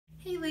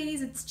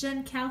ladies, it's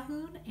Jen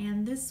Calhoun,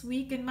 and this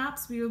week in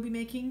MOPS we will be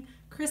making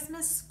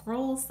Christmas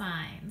scroll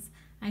signs.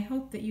 I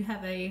hope that you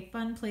have a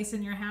fun place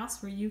in your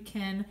house where you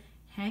can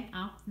hang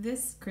up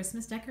this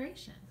Christmas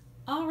decoration.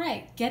 All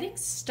right, getting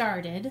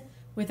started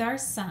with our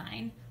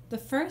sign, the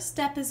first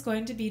step is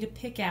going to be to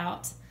pick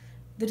out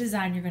the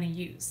design you're going to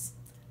use.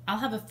 I'll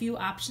have a few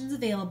options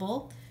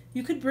available.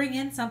 You could bring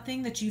in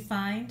something that you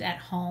find at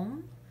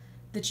home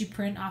that you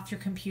print off your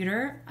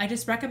computer. I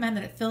just recommend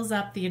that it fills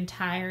up the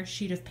entire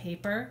sheet of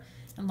paper,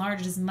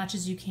 enlarge it as much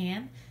as you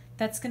can.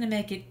 That's going to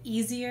make it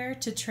easier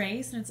to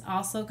trace, and it's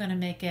also going to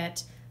make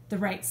it the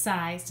right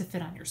size to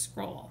fit on your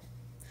scroll.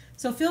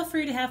 So feel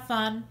free to have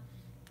fun,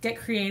 get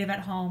creative at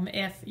home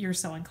if you're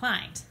so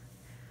inclined.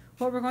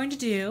 What we're going to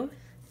do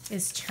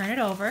is turn it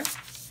over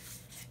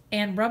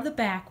and rub the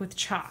back with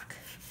chalk.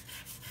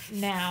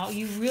 Now,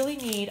 you really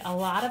need a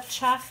lot of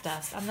chalk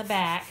dust on the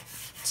back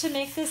to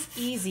make this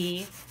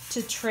easy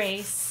to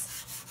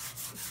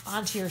trace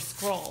onto your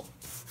scroll.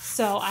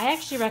 So I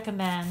actually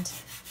recommend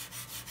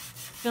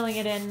filling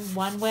it in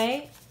one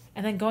way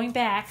and then going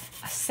back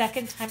a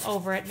second time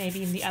over it,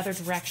 maybe in the other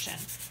direction.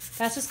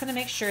 That's just going to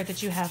make sure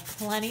that you have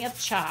plenty of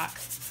chalk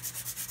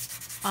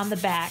on the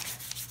back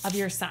of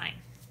your sign.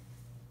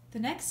 The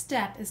next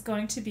step is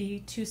going to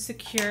be to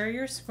secure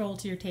your scroll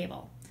to your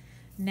table.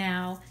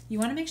 Now, you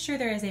want to make sure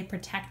there is a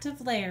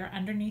protective layer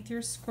underneath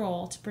your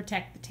scroll to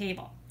protect the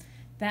table.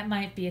 That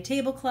might be a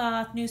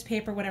tablecloth,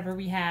 newspaper, whatever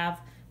we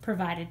have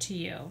provided to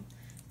you.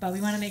 But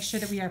we want to make sure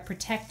that we are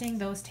protecting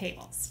those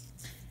tables.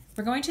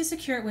 We're going to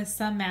secure it with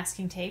some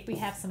masking tape. We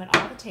have some at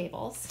all the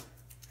tables.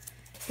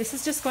 This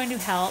is just going to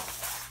help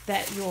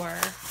that your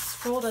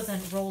scroll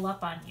doesn't roll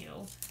up on you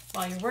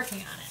while you're working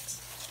on it.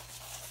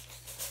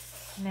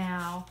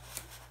 Now,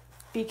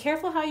 be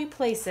careful how you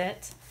place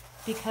it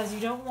because you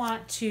don't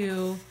want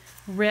to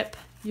rip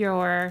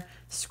your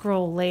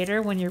scroll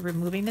later when you're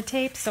removing the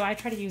tape. So I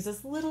try to use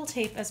as little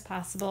tape as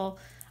possible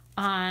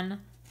on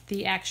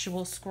the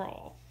actual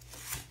scroll.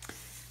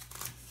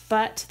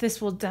 But this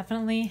will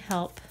definitely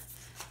help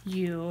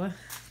you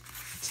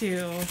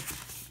to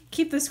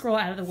keep the scroll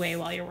out of the way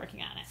while you're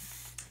working on it.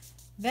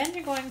 Then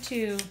you're going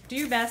to do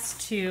your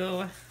best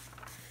to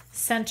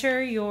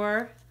center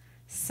your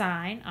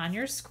sign on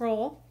your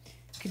scroll.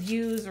 You could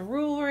use a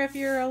ruler if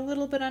you're a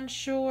little bit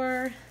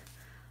unsure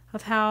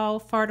of how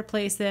far to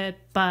place it,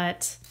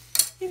 but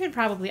you can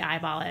probably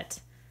eyeball it.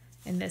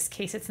 In this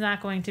case, it's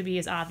not going to be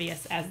as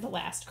obvious as the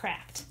last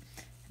cracked.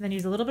 And then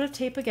use a little bit of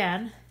tape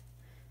again,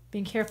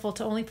 being careful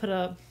to only put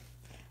a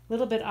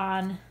little bit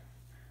on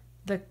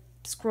the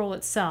scroll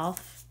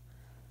itself,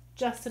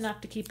 just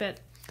enough to keep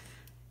it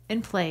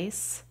in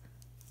place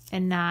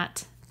and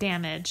not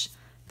damage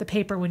the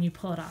paper when you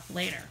pull it off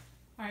later.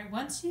 All right,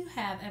 once you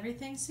have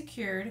everything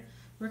secured,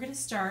 we're going to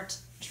start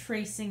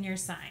tracing your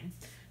sign.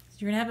 So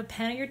you're going to have a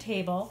pen at your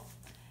table,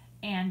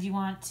 and you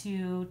want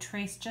to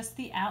trace just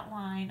the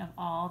outline of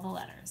all the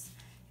letters.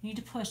 You need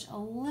to push a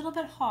little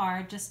bit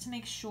hard just to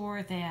make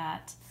sure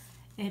that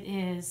it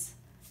is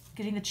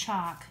getting the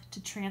chalk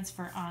to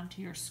transfer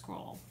onto your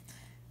scroll.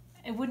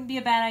 It wouldn't be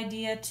a bad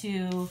idea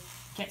to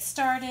get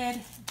started,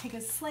 take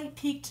a slight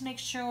peek to make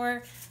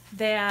sure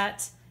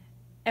that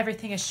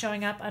everything is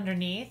showing up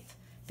underneath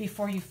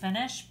before you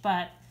finish,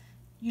 but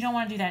you don't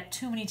want to do that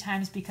too many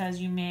times because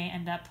you may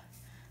end up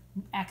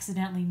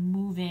accidentally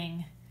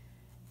moving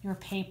your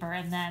paper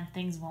and then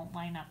things won't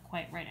line up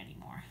quite right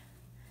anymore.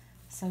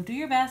 So do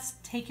your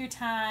best, take your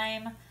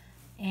time,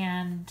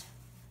 and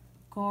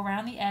go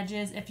around the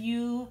edges. If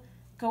you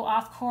go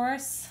off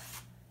course,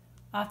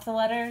 off the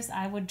letters,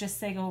 I would just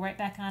say go right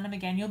back on them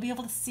again. You'll be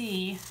able to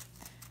see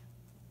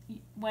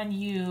when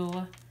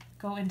you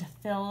go in to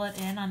fill it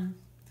in on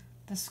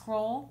the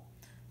scroll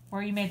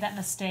where you made that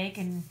mistake,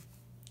 and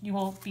you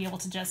won't be able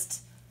to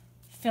just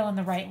fill in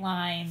the right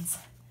lines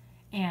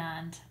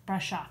and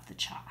brush off the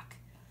chalk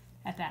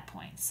at that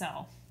point.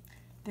 So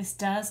this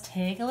does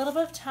take a little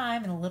bit of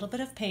time and a little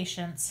bit of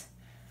patience.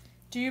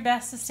 Do your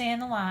best to stay in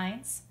the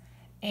lines,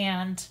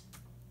 and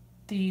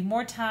the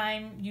more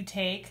time you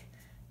take,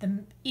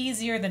 the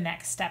easier the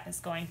next step is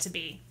going to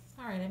be.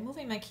 All right, I'm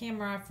moving my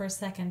camera off for a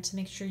second to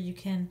make sure you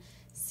can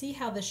see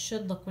how this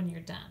should look when you're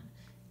done.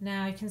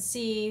 Now you can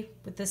see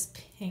with this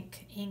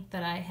pink ink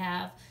that I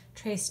have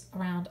traced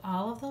around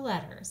all of the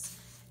letters,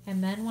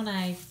 and then when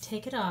I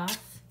take it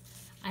off,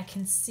 I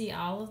can see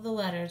all of the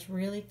letters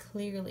really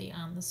clearly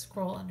on the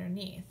scroll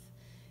underneath.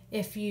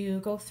 If you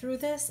go through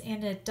this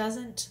and it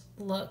doesn't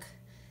look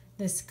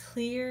this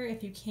clear,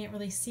 if you can't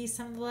really see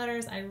some of the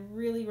letters, I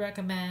really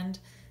recommend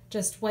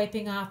just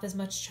wiping off as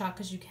much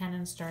chalk as you can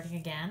and starting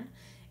again.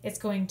 It's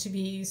going to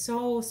be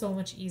so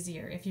much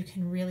easier if you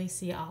can really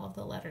see all of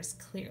the letters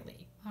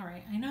clearly. All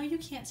right, I know you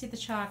can't see the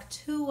chalk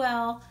too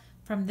well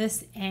from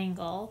this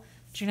angle,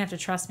 but you're gonna have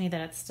to trust me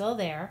that it's still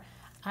there.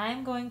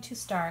 I'm going to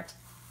start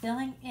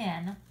filling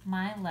in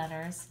my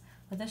letters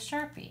with a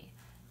Sharpie.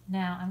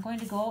 Now I'm going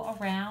to go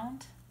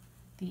around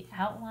the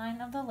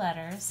outline of the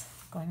letters,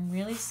 going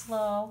really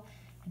slow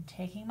and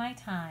taking my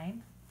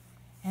time,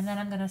 and then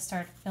I'm going to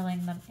start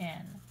filling them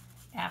in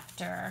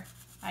after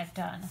I've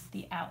done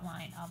the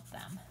outline of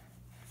them.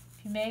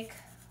 If you make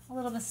a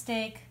little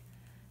mistake,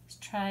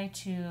 just try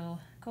to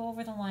go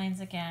over the lines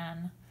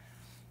again.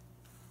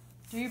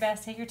 Do your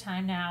best, take your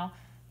time now.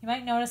 You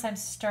might notice I'm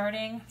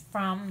starting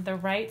from the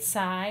right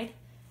side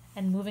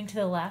and moving to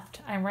the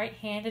left. I'm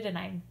right-handed and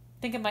I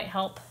think it might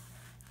help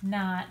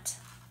not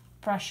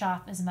brush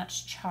off as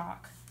much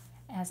chalk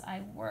as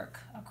I work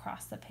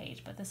across the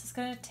page. But this is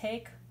going to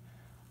take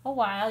a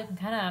while. You can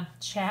kind of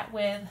chat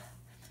with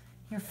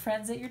your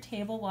friends at your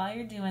table while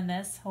you're doing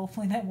this.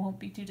 Hopefully that won't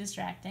be too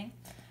distracting.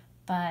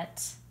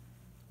 But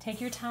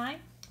take your time,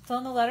 fill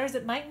in the letters.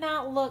 It might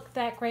not look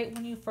that great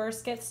when you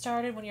first get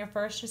started, when you're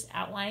first just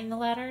outlining the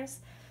letters.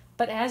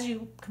 But as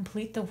you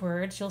complete the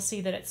words, you'll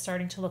see that it's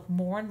starting to look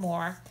more and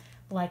more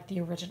like the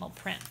original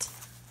print.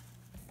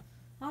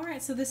 All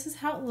right, so this is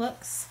how it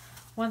looks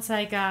once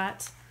I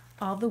got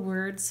all the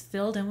words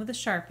filled in with a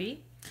Sharpie.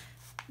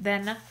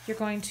 Then you're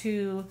going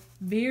to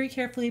very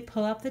carefully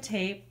pull up the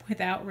tape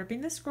without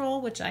ripping the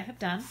scroll, which I have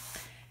done.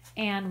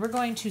 And we're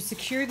going to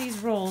secure these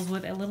rolls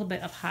with a little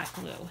bit of hot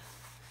glue.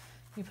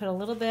 You put a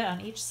little bit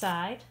on each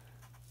side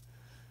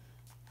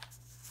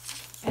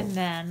and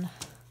then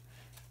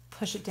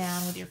push it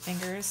down with your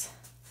fingers.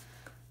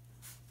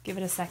 Give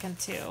it a second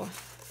to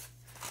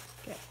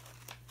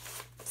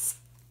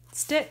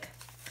stick.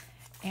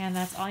 And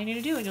that's all you need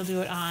to do, and you'll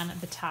do it on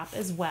the top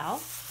as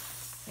well.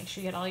 Make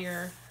sure you get all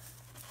your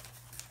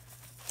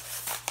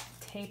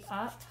tape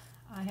up.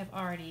 I have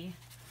already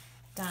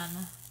done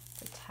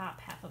the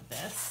top half of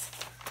this.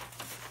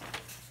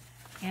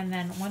 And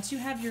then once you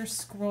have your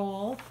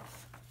scroll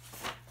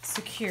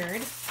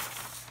secured,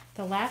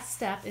 the last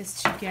step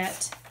is to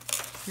get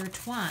your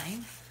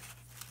twine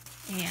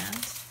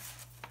and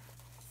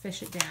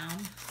fish it down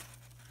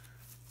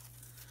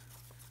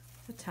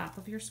the top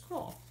of your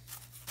scroll.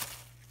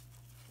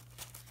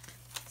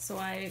 So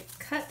I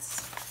cut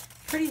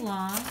pretty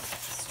long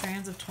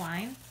strands of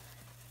twine.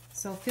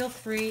 So feel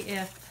free,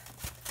 if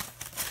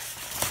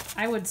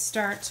I would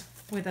start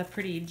with a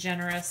pretty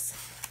generous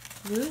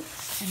loop,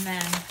 and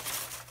then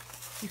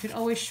you can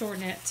always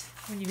shorten it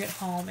when you get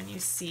home and you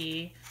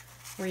see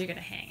where you're going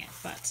to hang it.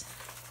 But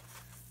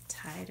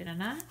tie it in a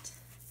knot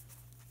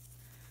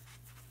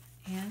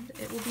and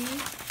it will be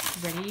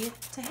ready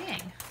to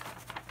hang.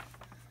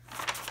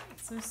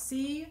 So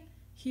see,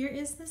 here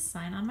is the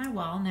sign on my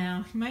wall.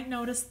 Now you might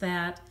notice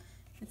that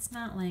it's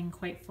not laying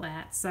quite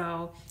flat,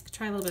 so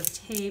try a little bit of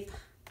tape.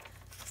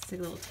 Stick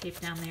a little tape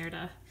down there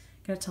to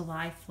get it to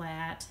lie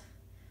flat,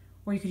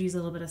 or you could use a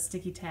little bit of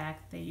sticky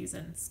tack they use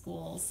in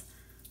schools.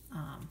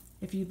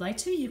 If you'd like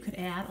to, you could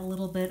add a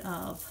little bit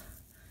of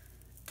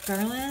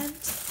garland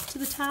to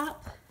the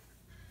top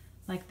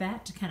like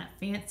that to kind of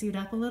fancy it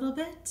up a little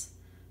bit.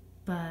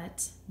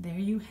 But there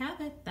you have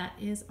it. That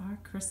is our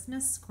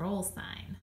Christmas scroll sign.